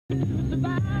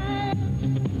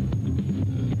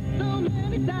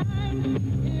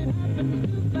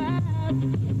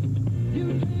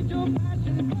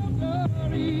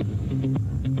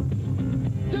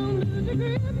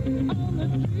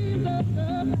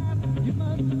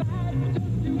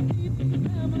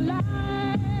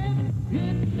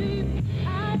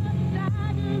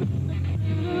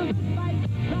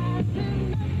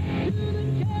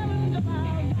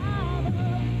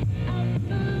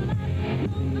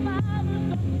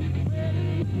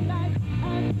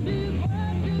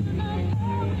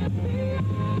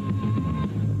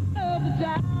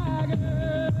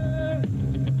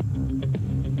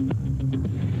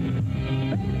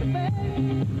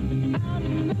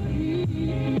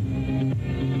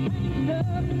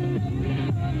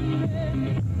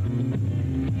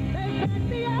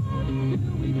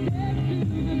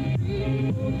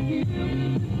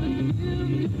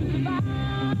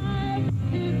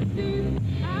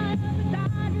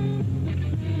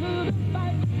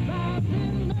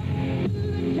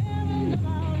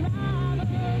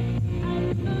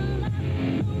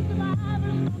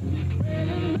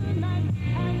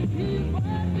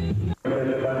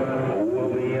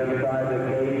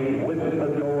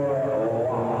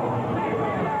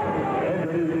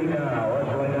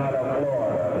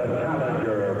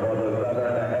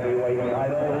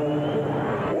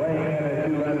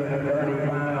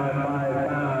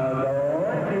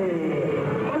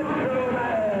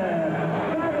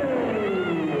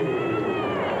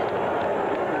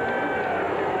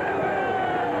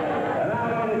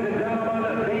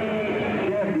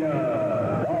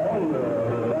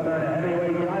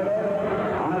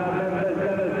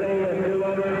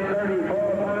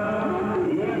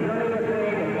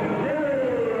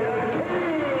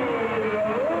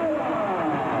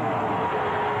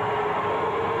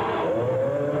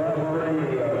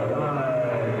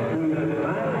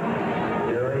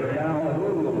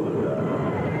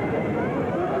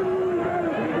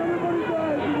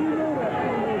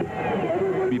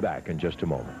In just a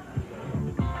moment.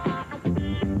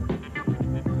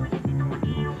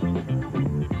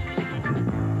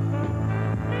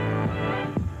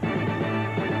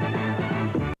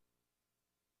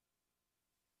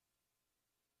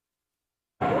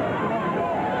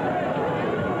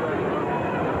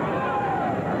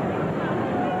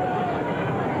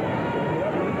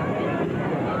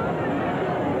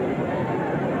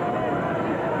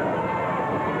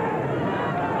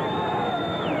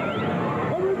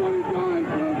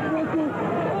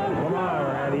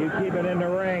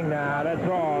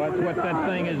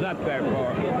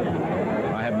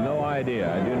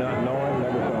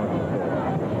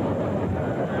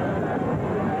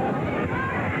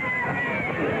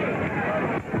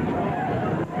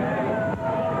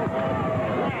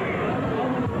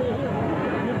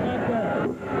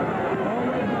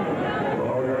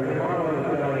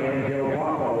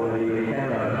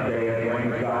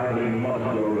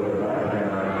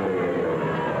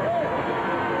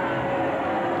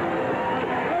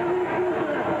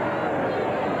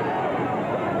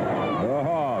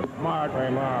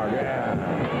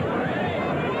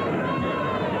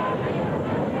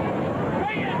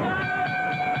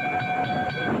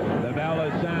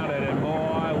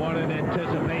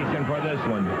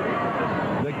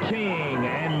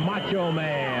 Macho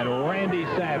Man, Randy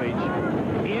Savage,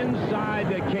 inside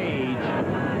the cage,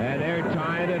 and they're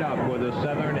tying it up with a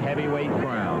Southern heavyweight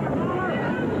crown.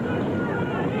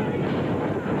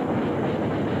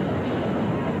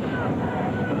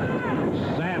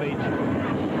 Savage,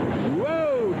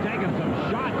 whoa, taking some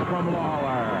shots from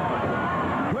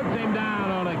Lawler. Puts him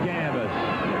down on a canvas.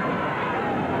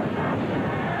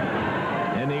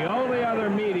 And the only other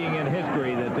meeting in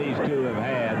history that these two have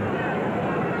had,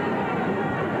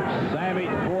 Savage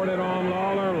poured it on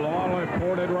Lawler. Lawler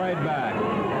poured it right back.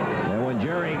 And when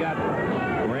Jerry got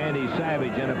Randy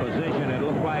Savage in a position, it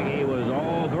looked like he was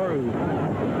all through.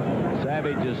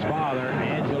 Savage's father,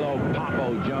 Angelo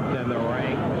Papo, jumped in the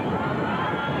ring.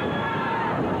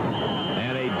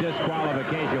 And a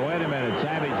disqualification. Wait a minute.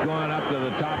 Savage going up to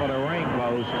the top of the ring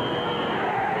post.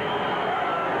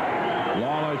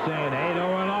 Lawler saying, hey,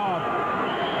 don't run off.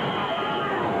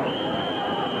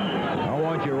 I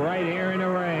want you right here in the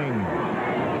ring.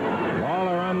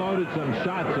 Lawler unloaded some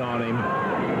shots on him.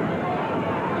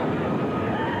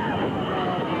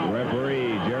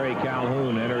 Referee Jerry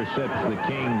Calhoun intercepts the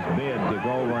King's bid to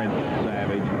go over and hit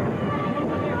Savage.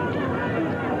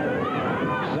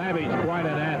 Savage, quite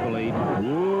an athlete.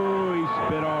 Ooh, he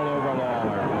spit all over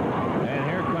Lawler. And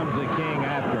here comes the King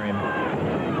after him.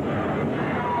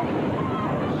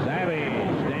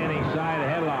 Savage, standing side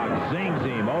headlock, zings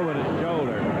him over the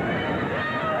shoulder.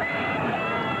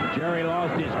 Jerry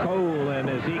lost his cool, and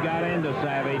as he got into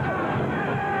Savage,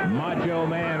 Macho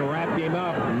Man wrapped him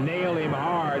up, nailed him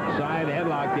hard, side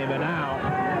headlocked him, and now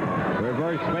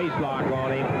reverse face lock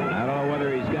on him. I don't know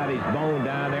whether he's got his bone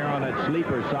down there on that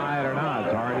sleeper side or not.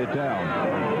 It's hard to tell.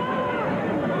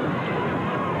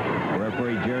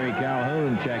 Referee Jerry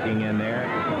Calhoun checking in there.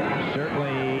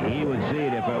 Certainly he would see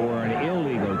it if it were an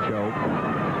illegal choke.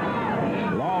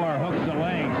 Lawler hooks the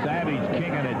leg. Savage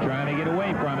kicking it, trying to get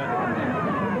away from it.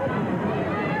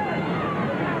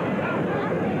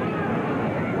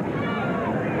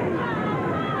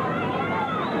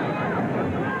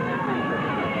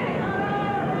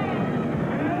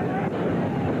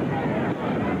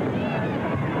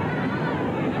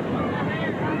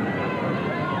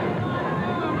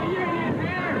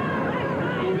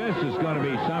 Going to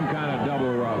be some kind of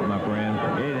double rough, my friend.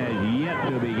 It has yet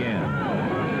to begin.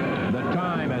 The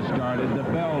time has started. The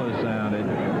bell has sounded.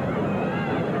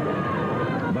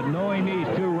 But knowing these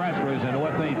two wrestlers and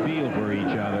what they feel for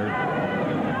each other,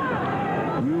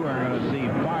 you are going to see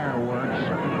fireworks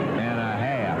and a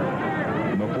half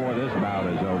before this bout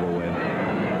is over with.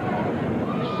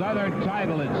 Southern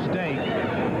title at stake.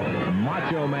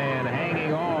 Macho Man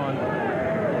hanging on.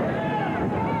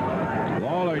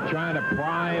 Lawler trying to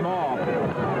pry him off.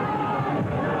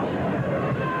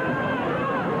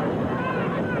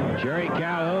 Jerry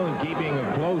Calhoun keeping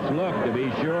a close look to be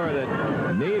sure that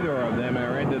neither of them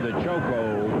are into the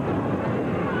chokehold.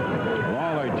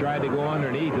 Lawler tried to go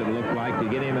underneath, it looked like, to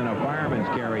get him in a fireman's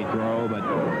carry throw, but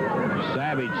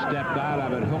Savage stepped out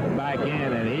of it, hooked back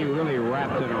in, and he really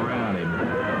wrapped it around him.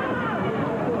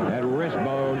 That wrist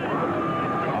bone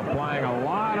applying a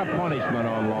lot of punishment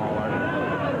on Lawler.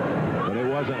 It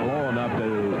wasn't low enough to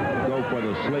go for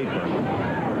the sleeper.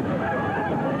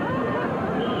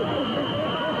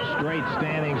 Straight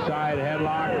standing side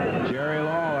headlock. Jerry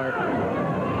Lawler.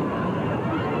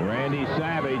 Randy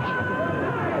Savage.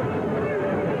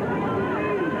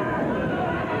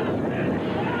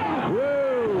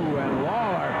 Woo! And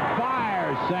Lawler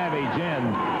fires Savage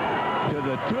in to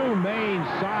the two main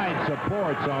side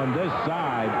supports on this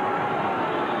side.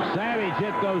 Savage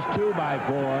hit those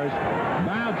 2x4s,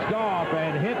 bounced off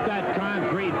and hit that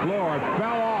concrete floor,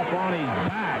 fell off on his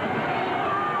back.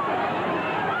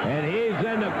 And he's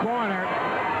in the corner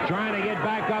trying to get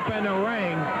back up in the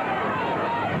ring.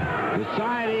 The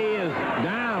side he is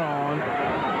down on,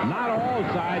 not all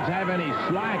sides have any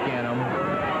slack in them.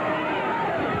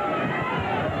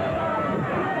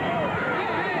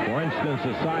 For instance,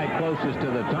 the side closest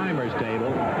to the timer's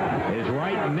table is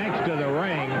right next to the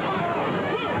ring.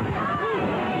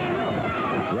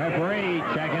 Referee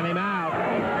checking him out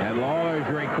at Lawler's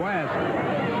request.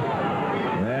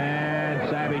 And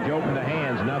Savage opened the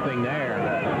hands, nothing there.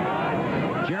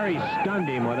 Jerry stunned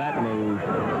him with that move.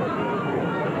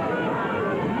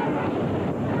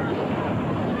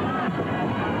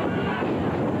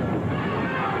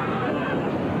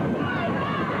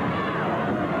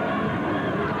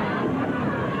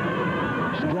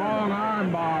 Strong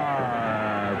arm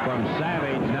bar from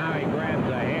Savage. Now he grabs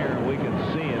the hair. We can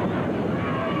see it.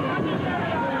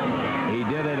 He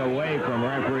did it away from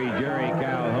referee Jerry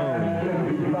Calhoun.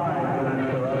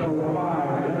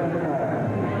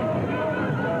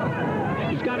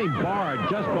 He's got him barred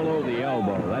just below the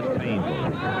elbow. That's painful.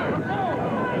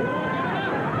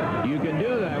 You can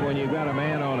do that when you've got a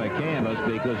man on a canvas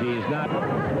because he's not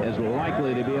as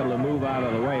likely to be able to move out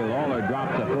of the way. Lawler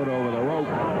drops a foot over the rope,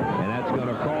 and that's going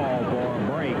to call for a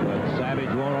break, but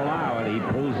Savage won't allow it. He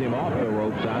pulls him off the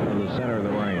ropes out to the center of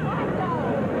the ring.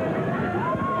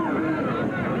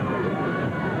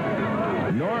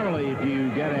 Normally, if you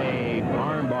get a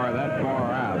arm bar that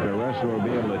far out, the wrestler will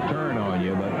be able to turn on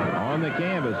you, but on the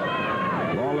canvas,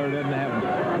 Lawler doesn't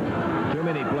have too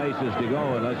many places to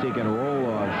go unless he can roll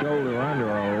a shoulder under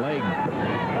or a leg,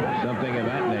 something of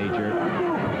that nature.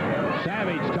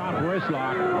 Savage top wrist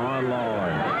lock on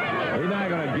Lawler. He's not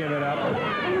going to give it up.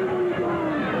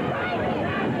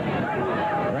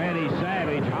 Randy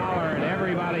Savage hollering,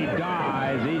 everybody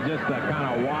dies. He's just the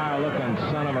kind of wild-looking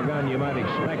son of a gun you might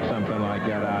expect something like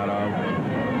that out of.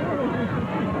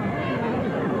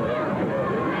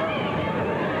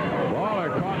 Lawler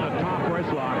caught the top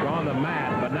wrist lock on the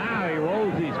mat, but now he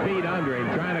rolls his feet under him,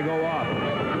 trying to go up.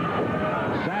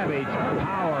 Savage,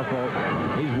 powerful.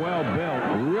 He's well built,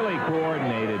 really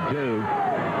coordinated, too.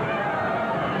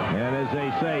 And as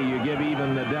they say, you give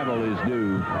even the devil his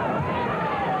due.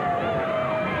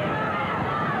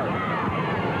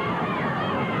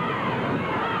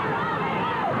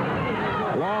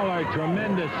 Lawler,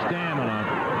 tremendous stamina.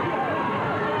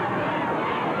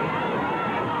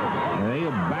 And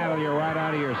he'll battle you right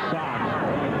out of your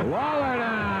socks. Lawler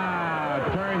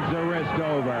now turns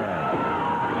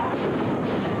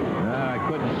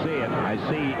I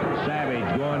see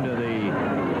Savage going to the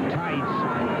tights.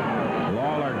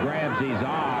 Lawler grabs his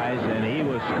eyes, and he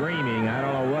was screaming. I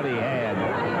don't know what he had.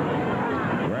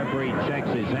 The referee checks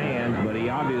his hands, but he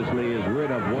obviously is rid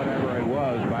of whatever it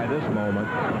was by this moment.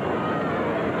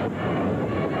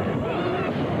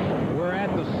 We're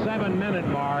at the 7-minute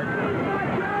mark.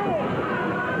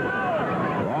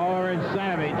 Lawler and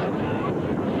Savage.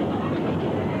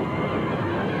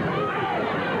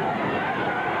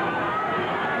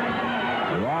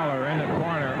 Lawler in the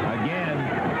corner again.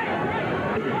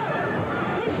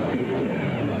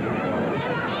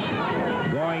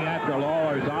 Going after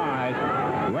Lawler's eyes.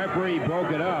 Referee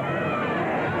broke it up.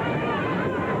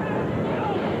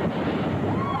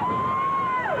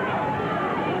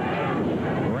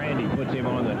 Randy puts him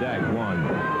on the deck.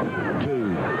 1,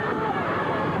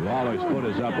 2. Lawler's foot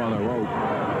is up on the rope.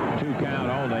 2 count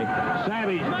only.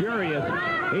 Savage furious.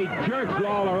 He jerks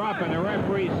Lawler up, and the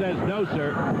referee says, no,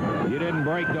 sir, you didn't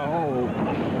break the hold.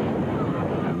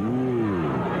 Ooh.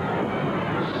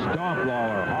 Stomp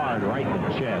Lawler hard right in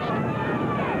the chest.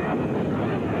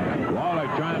 Lawler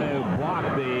trying to block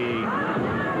the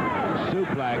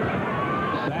suplex.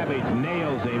 Savage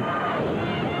nails him.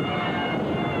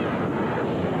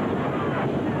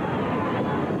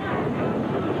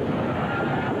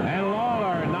 And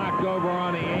Lawler knocked over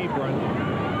on the apron.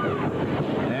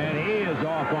 And he is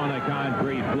off on the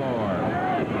concrete floor.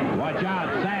 Watch out.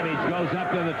 Savage goes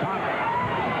up to the top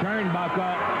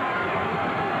turnbuckle.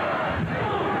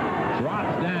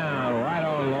 Drops down right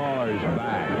on Lawler's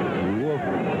back. Whoop.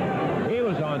 He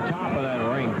was on top of that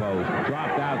ring post.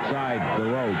 Dropped outside the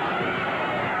rope.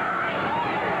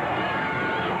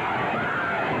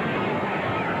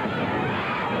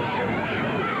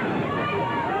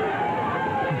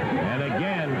 And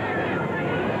again,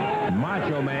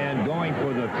 Macho Man going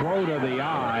for the throat of the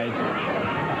eyes.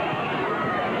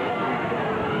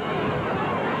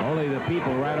 Only the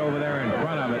people right over there in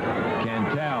front of it can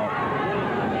tell.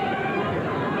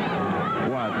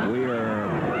 What? We are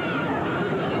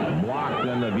blocked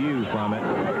in the view from it.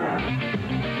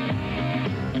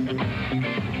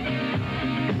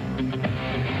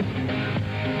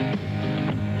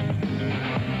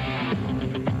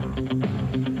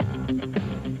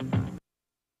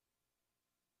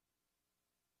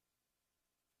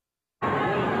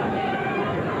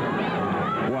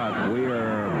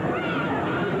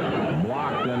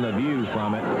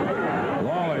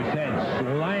 Lawler's head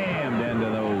slammed into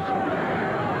those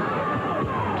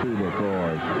tuba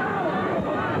cords.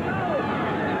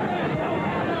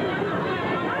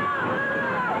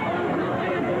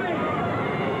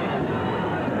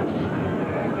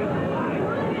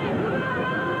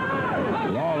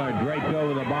 Lawler draped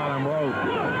over the bottom rope.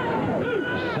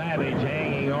 Savage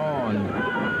hanging on.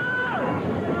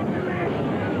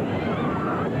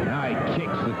 Now he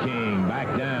kicks the King back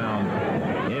down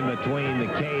in between the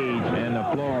cage and the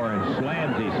floor and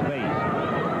slams his face.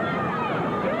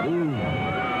 Ooh.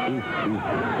 Ooh, ooh.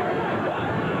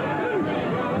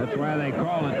 That's why they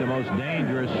call it the most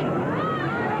dangerous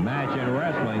match in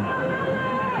wrestling.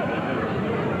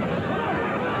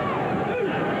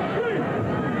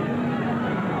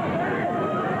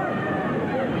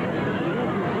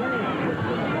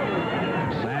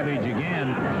 Savage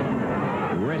again,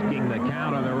 risking the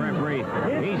count of the referee.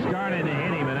 He started to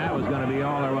hit him, and that was going to be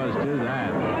all there was to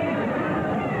that.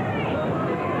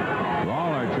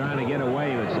 Lawler trying to get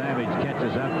away, but Savage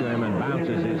catches up to him and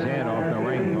bounces his head off the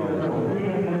ring post.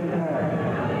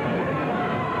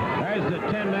 There's the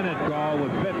 10-minute call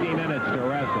with 50 minutes to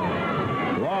wrestle.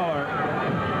 Lawler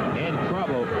in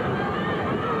trouble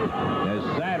as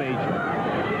Savage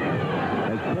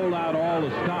has pulled out all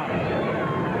the stops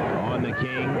on the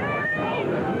King.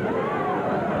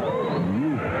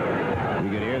 You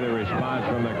could hear the response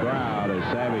from the crowd as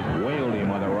Savage wailed him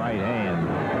with a right hand.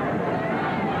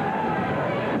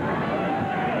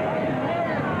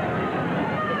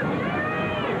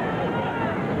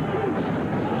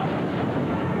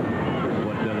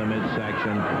 Foot to the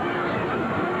midsection.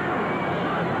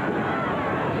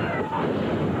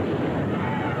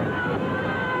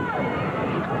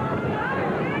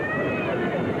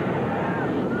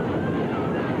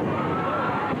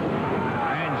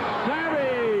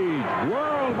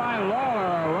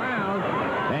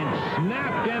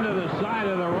 Snapped into the side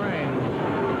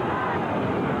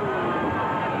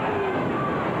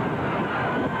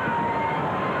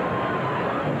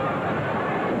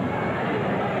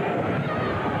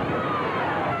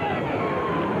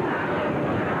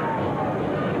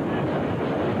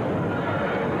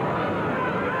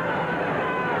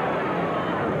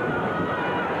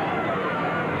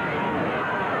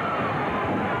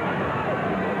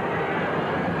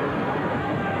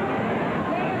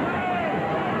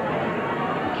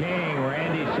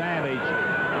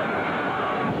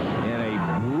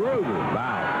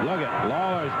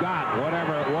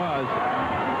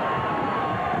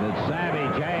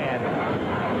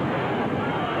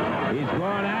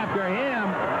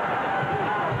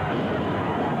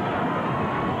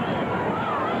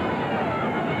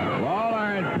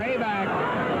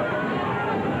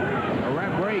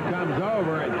comes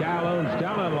over, and Calhoun's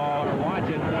telling Lawler, watch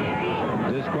it,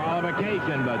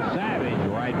 disqualification, but Savage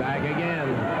right back again.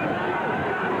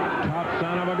 Tough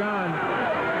son of a gun.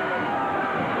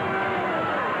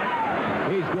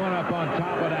 He's going up on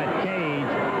top of that cage.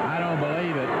 I don't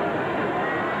believe it.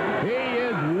 He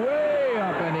is way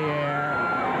up in the air.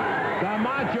 The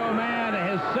Macho Man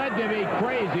is said to be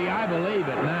crazy. I believe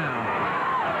it now.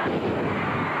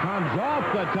 Comes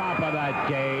off the top of that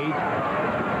cage.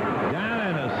 Down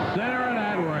in the center of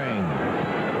that ring.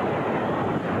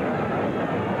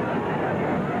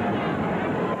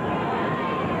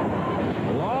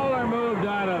 Lawler moved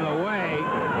out of the way.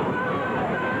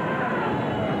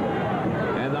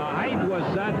 And the height was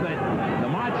such that the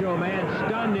Macho Man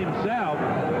stunned himself.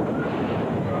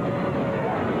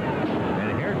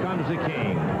 And here comes the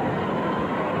King.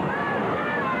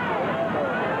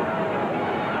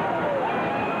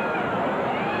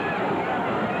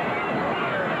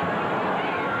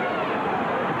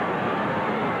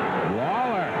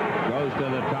 To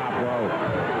the top rope.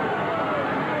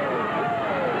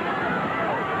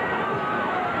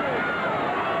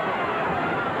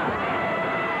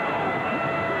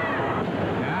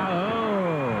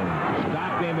 Calhoun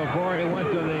stopped him before he went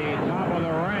to the top of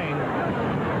the ring.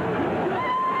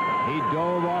 He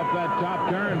dove off that top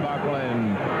turnbuckle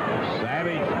and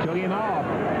Savage took him off.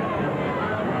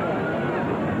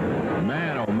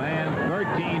 Man, oh man,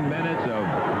 13 minutes of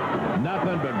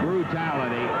nothing but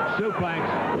brutality. Suplex.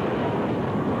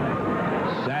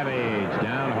 Savage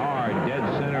down hard, dead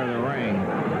center of the ring.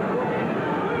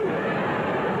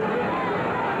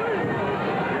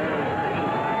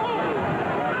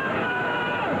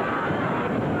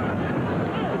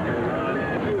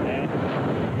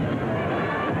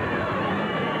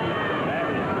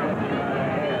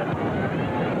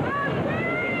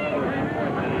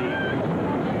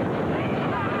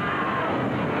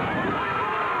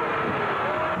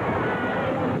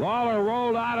 Lawler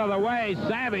rolled out of the way.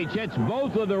 Savage hits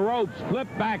both of the ropes,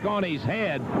 flipped back on his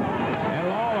head. And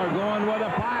Lawler going with a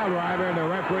pile driver, and the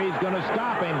referee's going to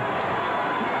stop him.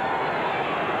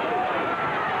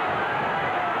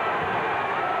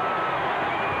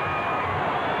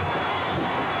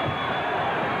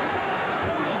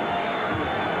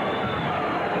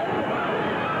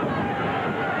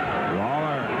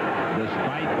 Lawler,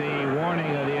 despite the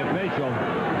warning of the official,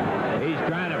 he's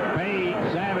trying to pay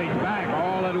Savage back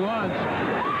all at once.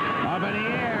 Up in the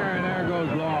air, and there goes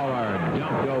Lawler,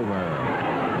 jumped over,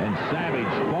 and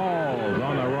Savage falls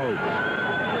on the ropes.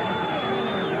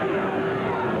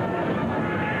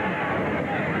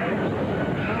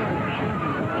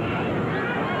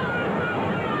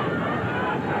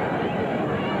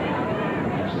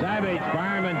 Savage,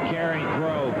 fireman carry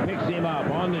throw, picks him up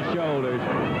on the shoulders,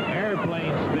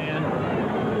 airplane spin.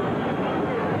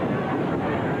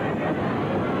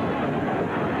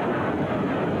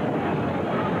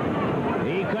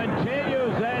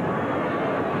 Continues it.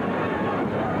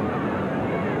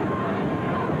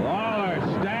 Lawler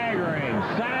staggering.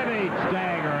 Savage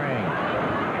staggering.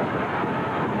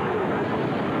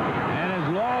 And as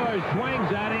Lawler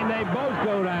swings at him, they both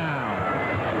go down.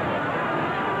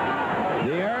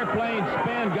 The airplane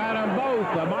spin got them both,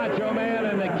 the Macho Man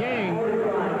and the King.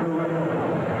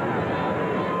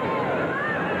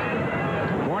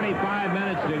 45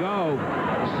 minutes to go.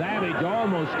 Savage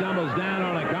almost stumbles down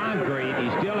on the concrete. He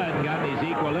still hasn't gotten his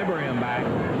equilibrium back.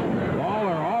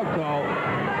 Lawler also.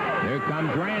 Here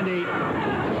comes Randy.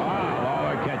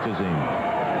 Lawler catches him.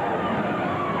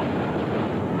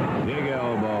 Big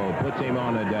elbow. Puts him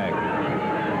on the deck.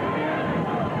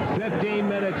 15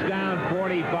 minutes down,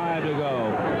 45 to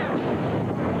go.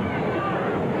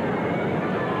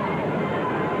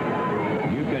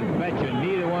 You can bet you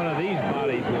neither one of these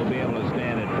bodies will be able to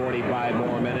stand at 45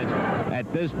 more minutes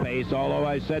at this pace, although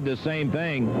I said the same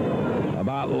thing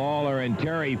about Lawler and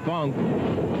Terry Funk,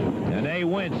 and they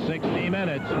went 60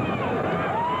 minutes.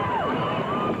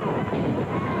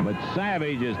 But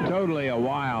Savage is totally a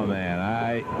wild man.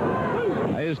 I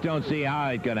just don't see how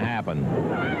it could happen.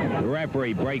 The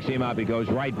referee breaks him up. He goes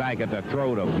right back at the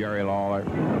throat of Jerry Lawler.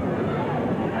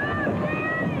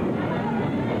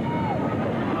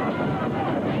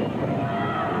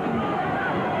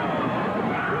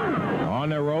 On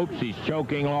the ropes, he's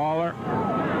choking Lawler.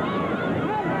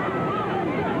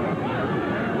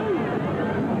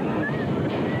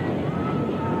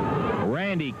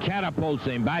 Randy catapults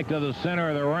him back to the center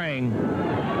of the ring.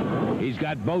 He's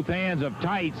got both hands of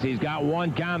tights. He's got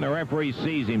one count. The referee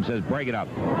sees him, says, break it up.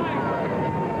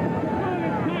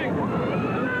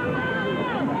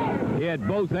 He had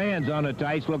both hands on the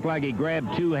tights. Looked like he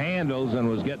grabbed two handles and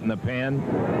was getting the pin.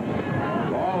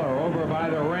 Lawler over by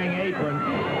the ring apron.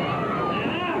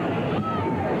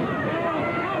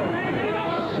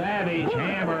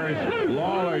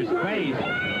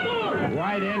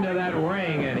 right into that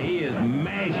ring, and he is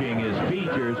mashing his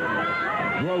features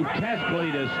grotesquely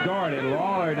to start it.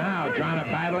 Lawler now trying to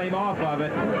battle him off of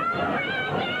it.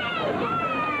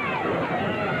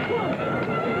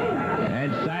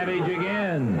 And Savage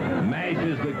again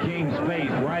mashes the King's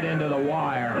face right into the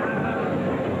wire.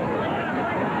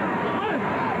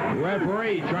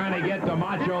 Referee trying to get the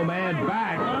Macho Man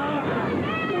back.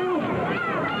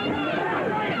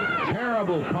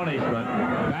 Terrible punishment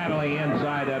battling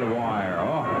inside that wire.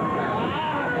 Oh.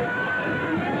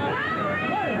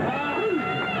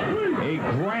 He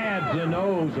grabs the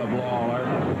nose of Lawler,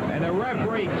 and the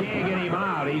referee can't get him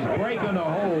out. He's breaking the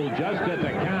hold just at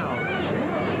the count.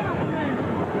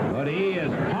 But he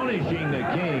is punishing the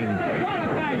King.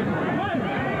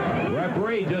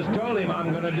 Referee just told him,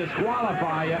 I'm going to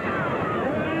disqualify you.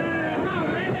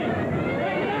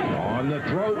 On the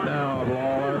throat now of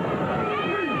Lawler.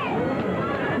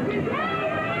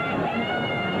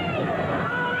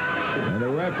 And the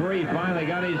referee finally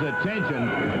got his attention.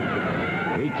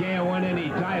 He can't win any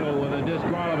title with a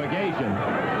disqualification.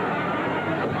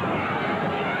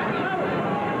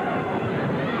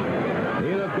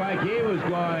 He looked like he was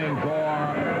going for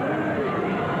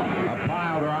a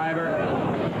pile driver.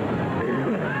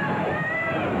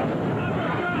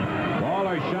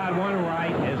 Lawler shot one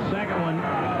right. His second one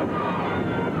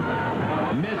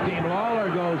missed him. Lawler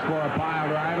goes for a pile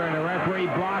driver, and the referee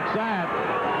blocks that.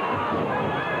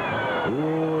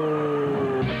 Ooh.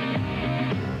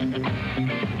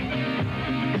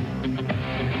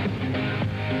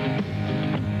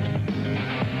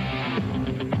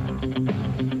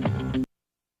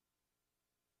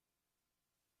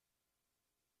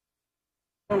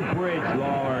 Bridge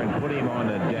Lawler and put him on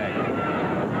the deck.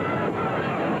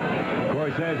 Of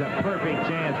course, there's a perfect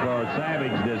chance for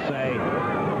Savage to say,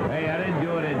 hey, I didn't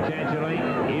do it intentionally.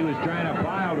 He was trying to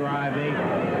pile drive me.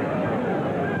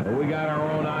 But we got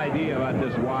our own idea about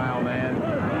this wild man.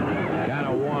 Kind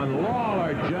of won.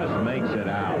 Lawler just makes it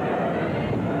out.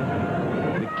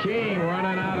 The King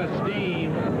running out of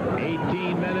steam.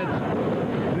 18 minutes,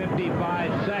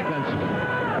 55 seconds.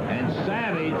 And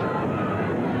Savage,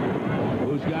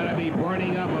 who's got to be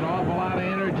burning up an awful lot of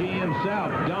energy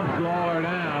himself, dumps Lawler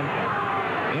down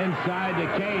inside the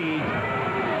cage.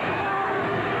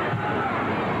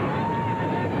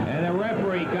 And the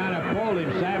referee kind of pulled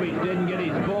him. Savage didn't get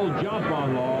his full jump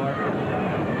on Lawler,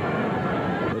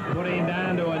 but put him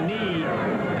down to a knee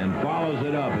and follows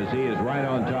it up as he is right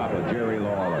on top of Jerry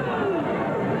Lawler.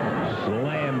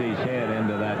 Slammed his head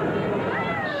into that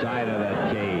side of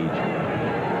that cage.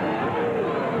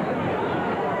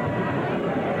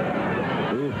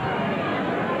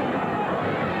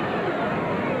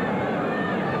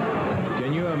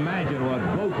 Can you imagine what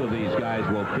both of these guys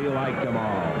will feel like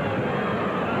tomorrow?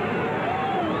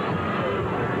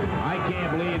 I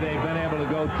can't believe they've been able to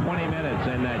go 20 minutes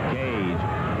in that cage.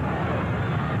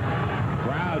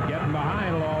 Crowd getting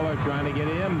behind Lawler, trying to get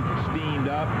him steamed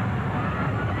up.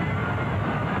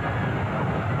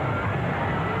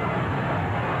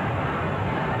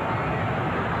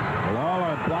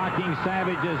 Lawler blocking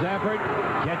Savage's effort,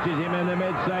 catches him in the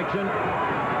midsection.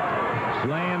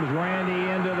 Slams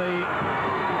Randy into the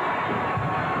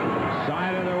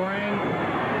side of the ring.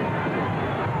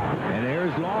 And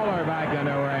here's Lawler back in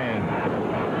the ring.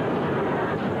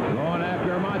 Going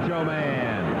after Macho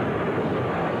Man.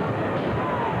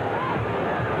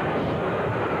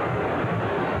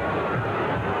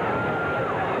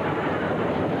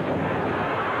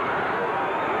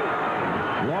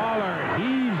 Lawler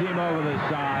heaves him over the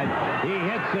side. He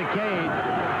hits the cage.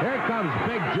 Here comes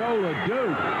Big Joe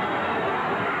LeDuc.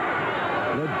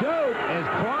 LeDuc is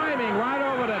climbing right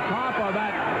over the top of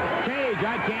that cage.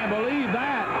 I can't believe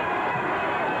that.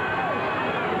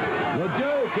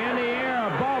 LeDuc in the air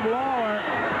above Lawler.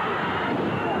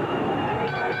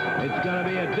 It's going to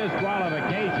be a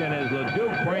disqualification as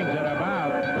LeDuc brings it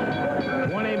about.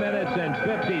 20 minutes and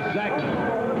 50 seconds.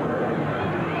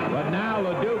 But now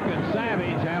LeDuc and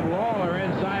Savage have Lawler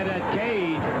inside that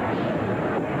cage.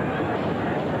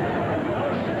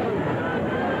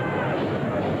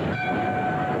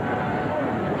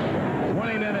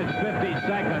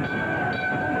 Seconds.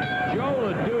 Joe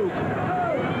LeDuc,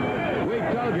 we've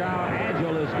told you how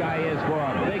agile this guy is for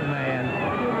a big man.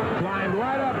 Climbed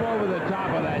right up over the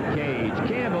top of that cage.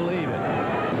 Can't believe it.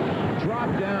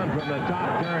 Dropped down from the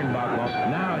top turnbuckle.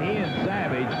 Now he and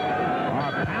Savage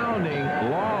are pounding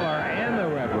Lawler and the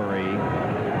referee.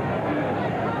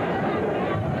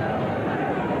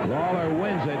 Lawler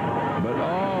wins it, but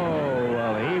oh,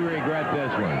 will he regret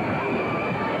this one.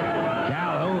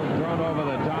 Over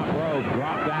the top rope,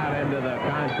 dropped out into the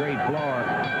concrete floor.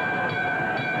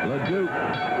 LeDuc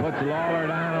puts Lawler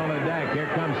down on the deck. Here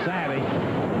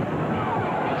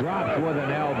with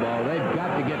an elbow. They've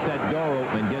got to get that door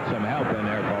open and get some help in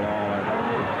there for Lawler.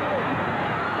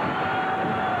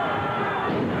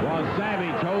 While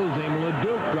Savage holds him,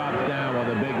 LeDuc drops down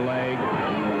with a big leg.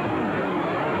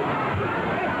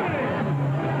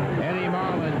 Eddie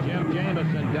Marlin, Jim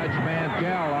Jamison, Dutch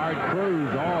Mantell, Art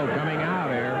Cruz, all coming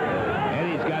out here.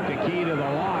 Eddie's got the key to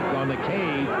the lock on the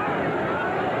cage.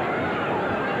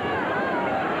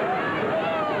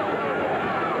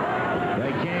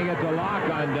 They can't get the lock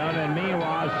undone, and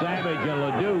meanwhile, Savage and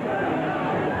LeDuc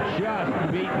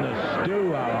just beating the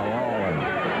stew out of Lawler.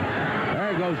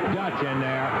 There goes Dutch in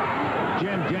there.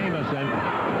 Jim Jamison.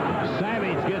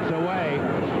 Savage gets away.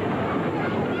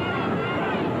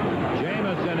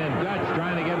 Jamison and Dutch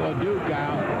trying to get LeDuc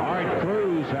out. Art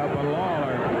Cruz helping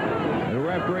Lawler. The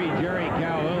referee, Jerry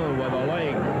Calhoun, with a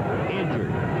leg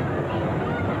injured.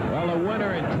 Well, the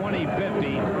winner in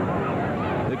 2050,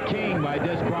 the King by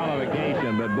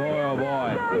disqualification, but boy, oh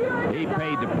boy, he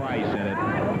paid the price in it.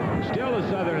 Still the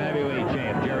Southern Heavyweight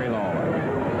champ, Jerry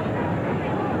Lawler.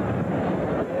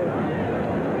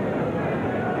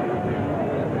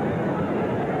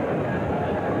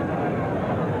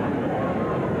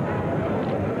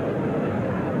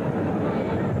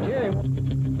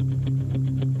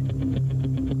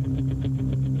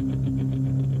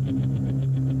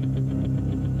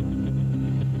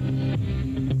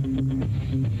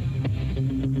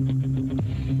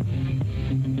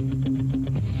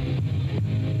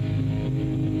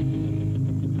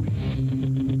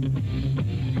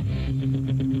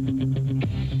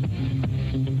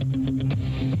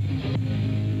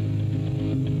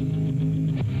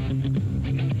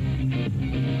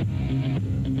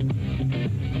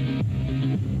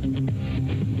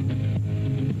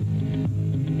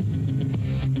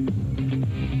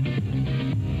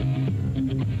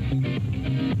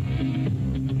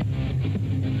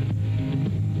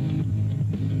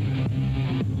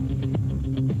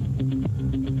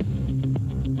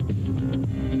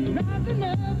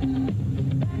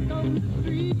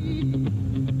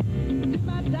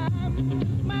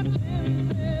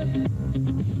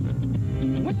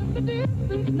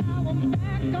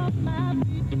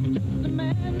 Just a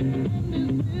man and his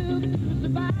will to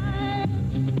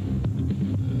survive.